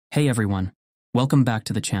Hey everyone, welcome back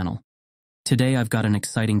to the channel. Today I've got an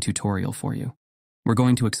exciting tutorial for you. We're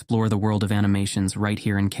going to explore the world of animations right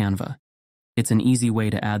here in Canva. It's an easy way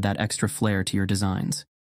to add that extra flair to your designs.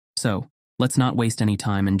 So, let's not waste any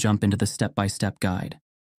time and jump into the step-by-step guide.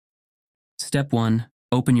 Step 1,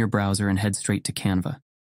 open your browser and head straight to Canva.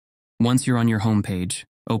 Once you're on your home page,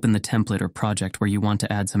 open the template or project where you want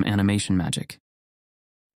to add some animation magic.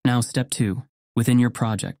 Now step 2, within your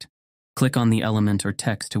project, click on the element or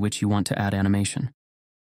text to which you want to add animation.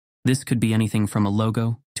 This could be anything from a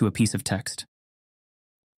logo to a piece of text.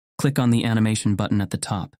 Click on the animation button at the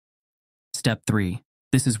top. Step 3,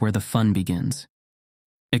 this is where the fun begins.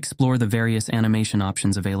 Explore the various animation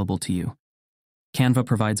options available to you. Canva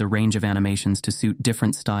provides a range of animations to suit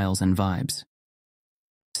different styles and vibes.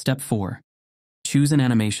 Step 4, choose an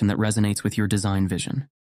animation that resonates with your design vision.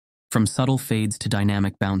 From subtle fades to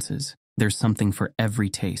dynamic bounces, there's something for every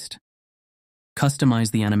taste.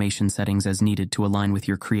 Customize the animation settings as needed to align with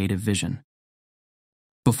your creative vision.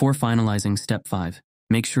 Before finalizing Step 5,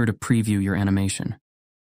 make sure to preview your animation.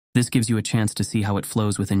 This gives you a chance to see how it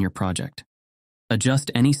flows within your project. Adjust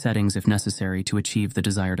any settings if necessary to achieve the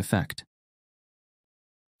desired effect.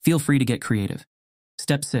 Feel free to get creative.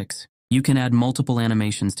 Step 6, you can add multiple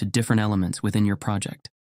animations to different elements within your project.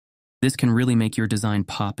 This can really make your design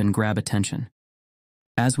pop and grab attention.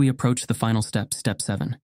 As we approach the final step, Step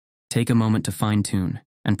 7, take a moment to fine-tune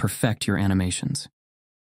and perfect your animations.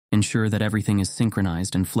 Ensure that everything is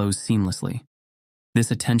synchronized and flows seamlessly. This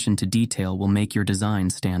attention to detail will make your design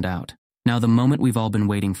stand out. Now the moment we've all been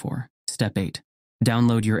waiting for, Step 8,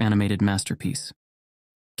 download your animated masterpiece.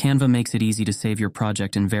 Canva makes it easy to save your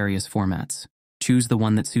project in various formats. Choose the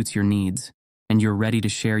one that suits your needs, and you're ready to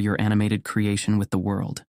share your animated creation with the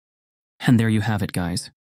world. And there you have it,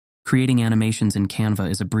 guys. Creating animations in Canva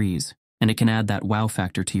is a breeze, and it can add that wow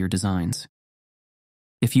factor to your designs.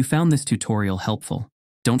 If you found this tutorial helpful,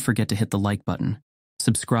 don't forget to hit the like button,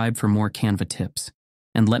 subscribe for more Canva tips,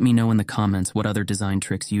 and let me know in the comments what other design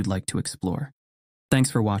tricks you'd like to explore.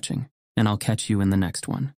 Thanks for watching, and I'll catch you in the next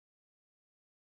one.